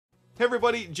Hey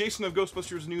everybody, Jason of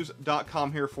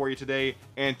GhostbustersNews.com here for you today,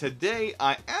 and today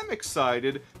I am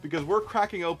excited because we're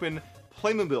cracking open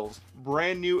Playmobil's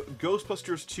brand new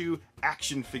Ghostbusters 2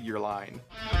 action figure line.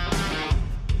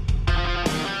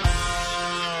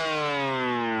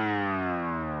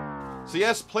 So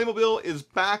yes, Playmobil is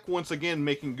back once again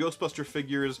making Ghostbuster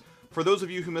figures. For those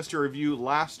of you who missed a review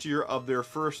last year of their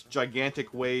first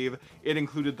gigantic wave, it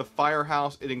included the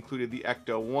Firehouse, it included the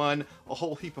Ecto-1, a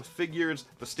whole heap of figures,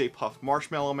 the Stay Puft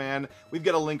Marshmallow Man. We've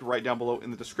got a link right down below in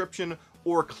the description,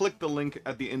 or click the link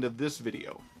at the end of this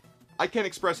video. I can't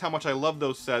express how much I love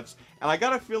those sets, and I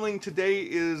got a feeling today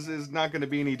is not going to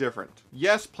be any different.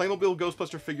 Yes, Playmobil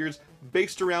Ghostbuster figures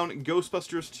based around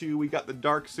Ghostbusters 2. We got the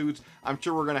dark suits. I'm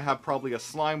sure we're going to have probably a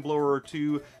slime blower or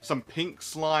two, some pink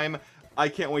slime. I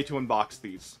can't wait to unbox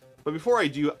these. But before I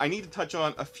do, I need to touch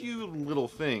on a few little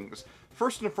things.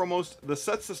 First and foremost, the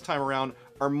sets this time around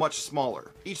are much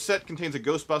smaller. Each set contains a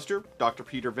Ghostbuster, Dr.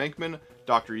 Peter Venkman,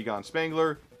 Dr. Egon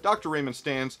Spangler, Dr. Raymond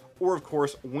Stantz, or of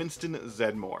course, Winston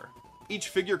Zeddemore. Each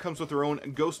figure comes with their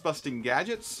own ghost-busting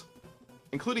gadgets,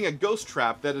 including a ghost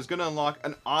trap that is going to unlock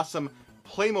an awesome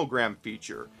Playmogram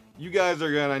feature. You guys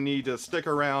are going to need to stick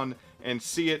around and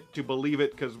see it to believe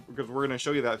it, because we're going to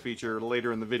show you that feature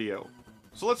later in the video.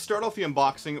 So let's start off the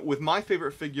unboxing with my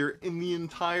favorite figure in the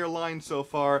entire line so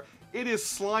far. It is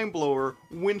Slime Blower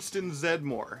Winston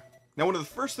Zeddemore. Now, one of the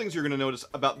first things you're going to notice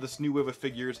about this new wave of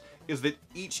figures is that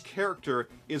each character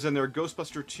is in their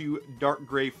Ghostbuster 2 dark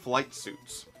gray flight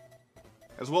suits.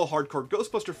 As well, hardcore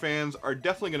Ghostbuster fans are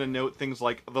definitely going to note things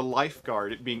like the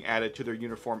lifeguard being added to their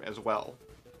uniform as well.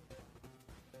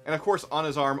 And of course, on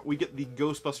his arm, we get the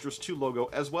Ghostbusters 2 logo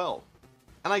as well.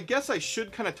 And I guess I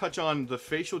should kind of touch on the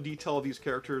facial detail of these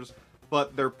characters,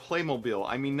 but they're Playmobil.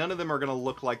 I mean, none of them are going to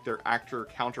look like their actor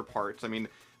counterparts. I mean,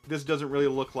 this doesn't really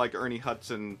look like Ernie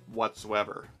Hudson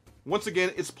whatsoever. Once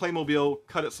again, it's Playmobil,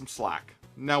 cut it some slack.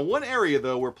 Now, one area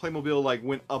though where Playmobil like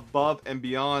went above and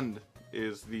beyond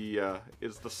is the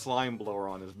slime blower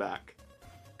on his back.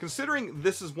 Considering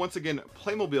this is once again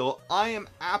Playmobil, I am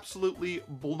absolutely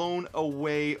blown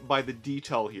away by the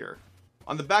detail here.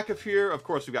 On the back of here, of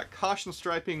course, we've got caution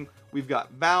striping, we've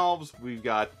got valves, we've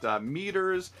got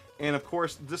meters, and of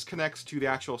course this connects to the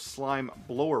actual slime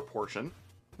blower portion.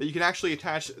 That you can actually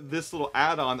attach this little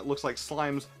add-on that looks like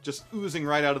slime's just oozing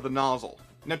right out of the nozzle.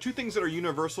 Now, two things that are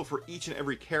universal for each and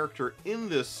every character in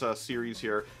this series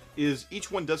here is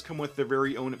each one does come with their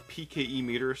very own PKE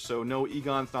meter, so no,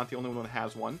 Egon's not the only one that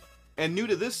has one. And new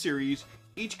to this series,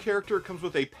 each character comes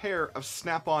with a pair of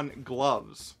snap-on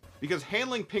gloves, because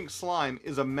handling pink slime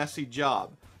is a messy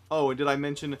job. Oh, and did I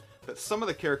mention that some of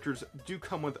the characters do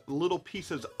come with little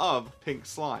pieces of pink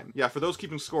slime? Yeah, for those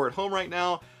keeping score at home right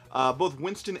now, both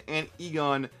Winston and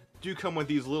Egon do come with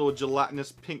these little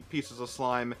gelatinous pink pieces of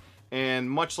slime. And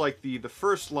much like the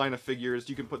first line of figures,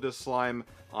 you can put this slime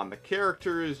on the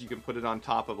characters, you can put it on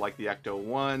top of like the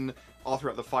Ecto-1, all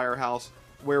throughout the Firehouse,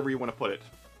 wherever you want to put it.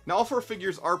 Now, all four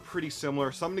figures are pretty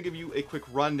similar, so I'm going to give you a quick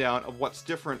rundown of what's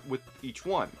different with each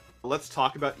one. Let's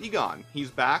talk about Egon.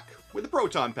 He's back with the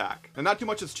Proton Pack. Now, not too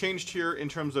much has changed here in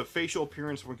terms of facial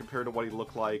appearance when compared to what he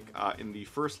looked like in the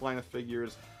first line of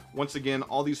figures. Once again,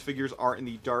 all these figures are in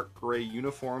the dark gray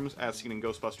uniforms as seen in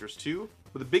Ghostbusters 2.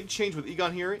 But the big change with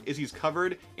Egon here is he's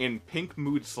covered in pink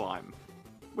mood slime,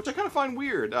 which I kind of find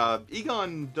weird.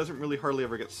 Egon doesn't really hardly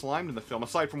ever get slimed in the film,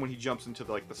 aside from when he jumps into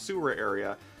the sewer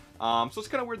area. So it's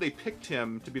kind of weird they picked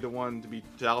him to be the one to be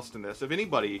doused in this. If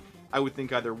anybody, I would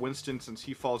think either Winston, since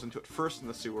he falls into it first in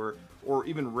the sewer, or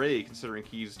even Ray, considering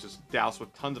he's just doused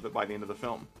with tons of it by the end of the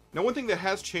film. Now, one thing that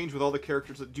has changed with all the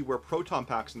characters that do wear proton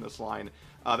packs in this line,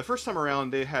 the first time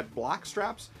around they had black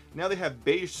straps, now they have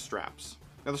beige straps.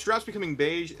 Now, the straps becoming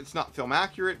beige, it's not film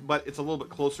accurate, but it's a little bit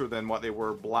closer than what they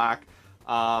were black.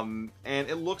 And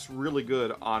it looks really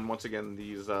good on, once again,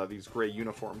 these gray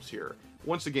uniforms here.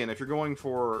 Once again, if you're going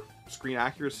for screen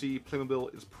accuracy,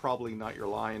 Playmobil is probably not your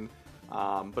line.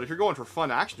 But if you're going for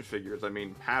fun action figures, I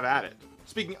mean, have at it.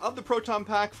 Speaking of the Proton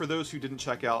Pack, for those who didn't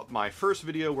check out my first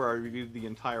video where I reviewed the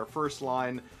entire first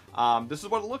line, this is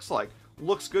what it looks like.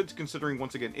 Looks good considering,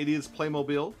 once again, it is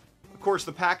Playmobil. Of course,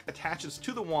 the pack attaches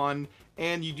to the wand,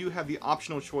 and you do have the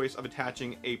optional choice of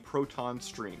attaching a proton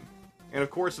stream. And of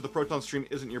course, if the proton stream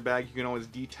isn't your bag, you can always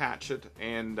detach it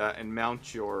and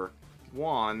mount your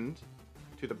wand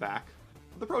to the back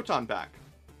of the proton pack.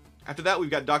 After that, we've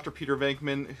got Dr. Peter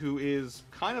Venkman, who is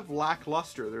kind of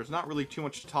lackluster. There's not really too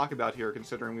much to talk about here,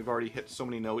 considering we've already hit so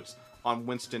many notes on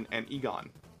Winston and Egon.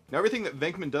 Now, everything that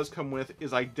Venkman does come with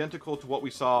is identical to what we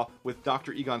saw with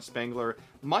Dr. Egon Spangler,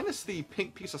 minus the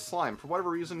pink piece of slime. For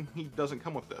whatever reason, he doesn't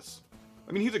come with this.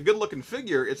 I mean, he's a good-looking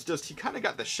figure, it's just he kind of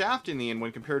got the shaft in the end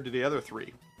when compared to the other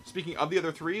three. Speaking of the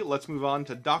other three, let's move on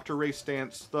to Dr. Ray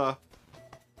Stantz, the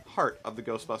heart of the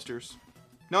Ghostbusters.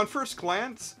 Now, on first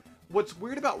glance, what's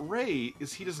weird about Ray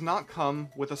is he does not come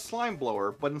with a slime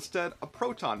blower, but instead a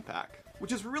proton pack.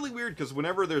 Which is really weird, because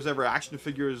whenever there's ever action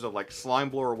figures of like Slime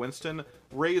Blower Winston,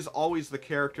 Ray is always the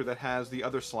character that has the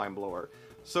other slime blower.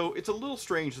 So it's a little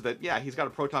strange that, yeah, he's got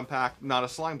a proton pack, not a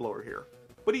slime blower here.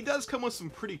 But he does come with some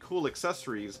pretty cool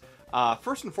accessories.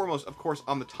 First and foremost, of course,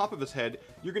 on the top of his head,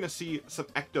 you're going to see some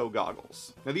ecto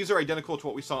goggles. Now, these are identical to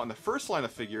what we saw in the first line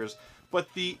of figures,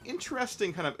 but the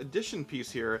interesting kind of addition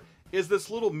piece here is this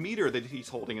little meter that he's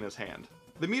holding in his hand.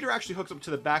 The meter actually hooks up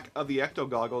to the back of the ecto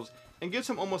goggles and gives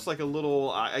him almost like a little,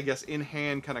 I guess,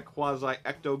 in-hand kind of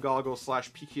quasi-ecto goggle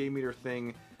slash PKA meter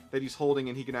thing that he's holding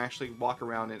and he can actually walk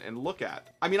around and look at.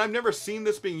 I mean, I've never seen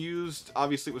this being used.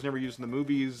 Obviously, it was never used in the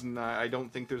movies, and I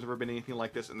don't think there's ever been anything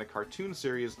like this in the cartoon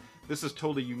series. This is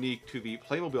totally unique to the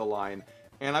Playmobil line,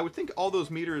 and I would think all those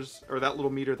meters, or that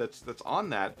little meter that's on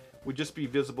that, would just be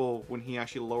visible when he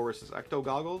actually lowers his ecto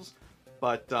goggles.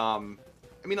 But, I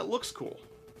mean, it looks cool.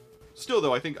 Still,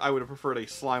 though, I think I would have preferred a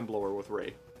slime blower with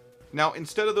Ray. Now,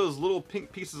 instead of those little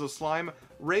pink pieces of slime,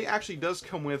 Ray actually does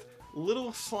come with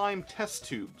little slime test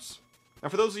tubes. Now,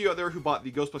 for those of you out there who bought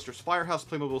the Ghostbusters Firehouse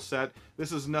Playmobil set,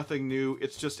 this is nothing new.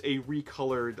 It's just a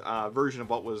recolored version of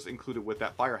what was included with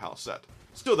that Firehouse set.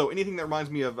 Still, though, anything that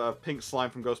reminds me of pink slime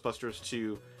from Ghostbusters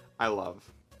 2, I love.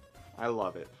 I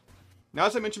love it. Now,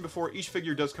 as I mentioned before, each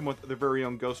figure does come with their very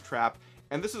own ghost trap,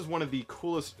 and this is one of the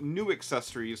coolest new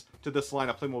accessories to this line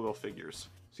of Playmobil figures.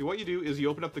 See, what you do is you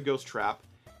open up the ghost trap,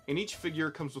 and each figure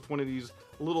comes with one of these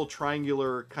little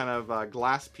triangular kind of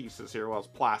glass pieces here. Well, it's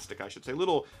plastic, I should say.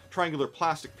 Little triangular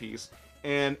plastic piece.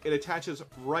 And it attaches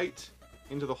right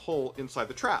into the hole inside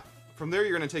the trap. From there,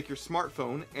 you're going to take your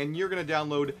smartphone and you're going to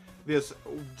download this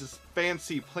just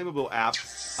fancy Playmobil app,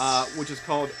 which is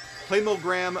called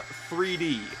Playmogram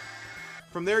 3D.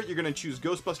 From there, you're going to choose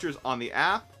Ghostbusters on the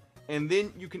app. And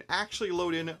then you can actually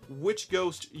load in which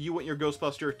ghost you want your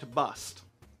Ghostbuster to bust.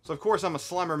 So, of course, I'm a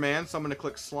Slimer man, so I'm going to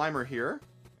click Slimer here.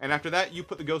 And after that, you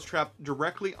put the ghost trap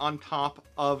directly on top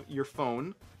of your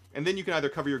phone. And then you can either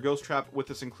cover your ghost trap with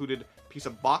this included piece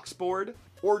of box board,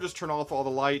 or just turn off all the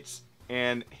lights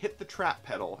and hit the trap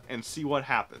pedal and see what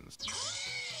happens.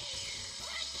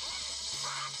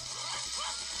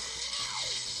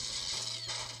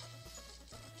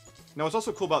 Now, what's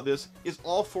also cool about this is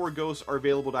all 4 ghosts are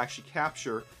available to actually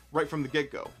capture right from the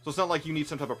get-go. So it's not like you need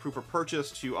some type of proof of purchase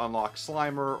to unlock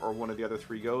Slimer or one of the other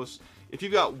 3 ghosts. If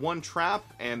you've got one trap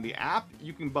and the app,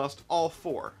 you can bust all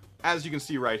 4, as you can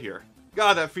see right here.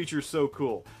 God, that feature is so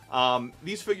cool.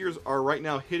 These figures are right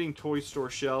now hitting toy store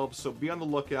shelves, so be on the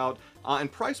lookout. And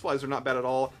price-wise, they're not bad at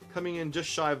all, coming in just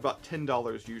shy of about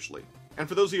 $10 usually. And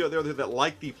for those of you out there that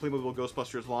like the Playmobil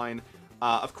Ghostbusters line,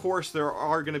 of course, there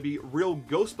are going to be real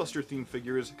Ghostbuster-themed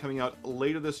figures coming out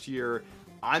later this year.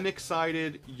 I'm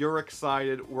excited, you're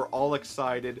excited, we're all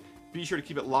excited. Be sure to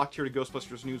keep it locked here to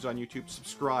Ghostbusters News on YouTube,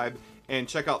 subscribe, and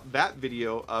check out that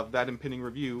video of that impending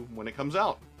review when it comes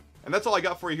out. And that's all I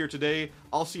got for you here today.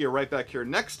 I'll see you right back here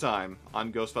next time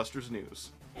on Ghostbusters News.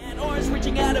 And orange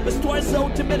reaching out of his torso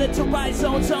to militarize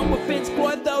zone. Some with Vince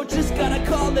board though, just gotta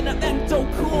call in a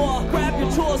ecto cool. Grab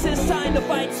your tools, it's time to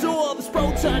fight Zool. This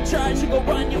proton charge, you go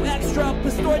run you extra.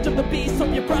 The storage of the beast,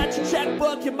 hope you brought your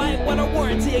checkbook. You might want a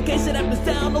warranty in case it happens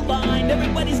down the line.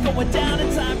 Everybody's going down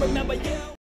in time, remember you.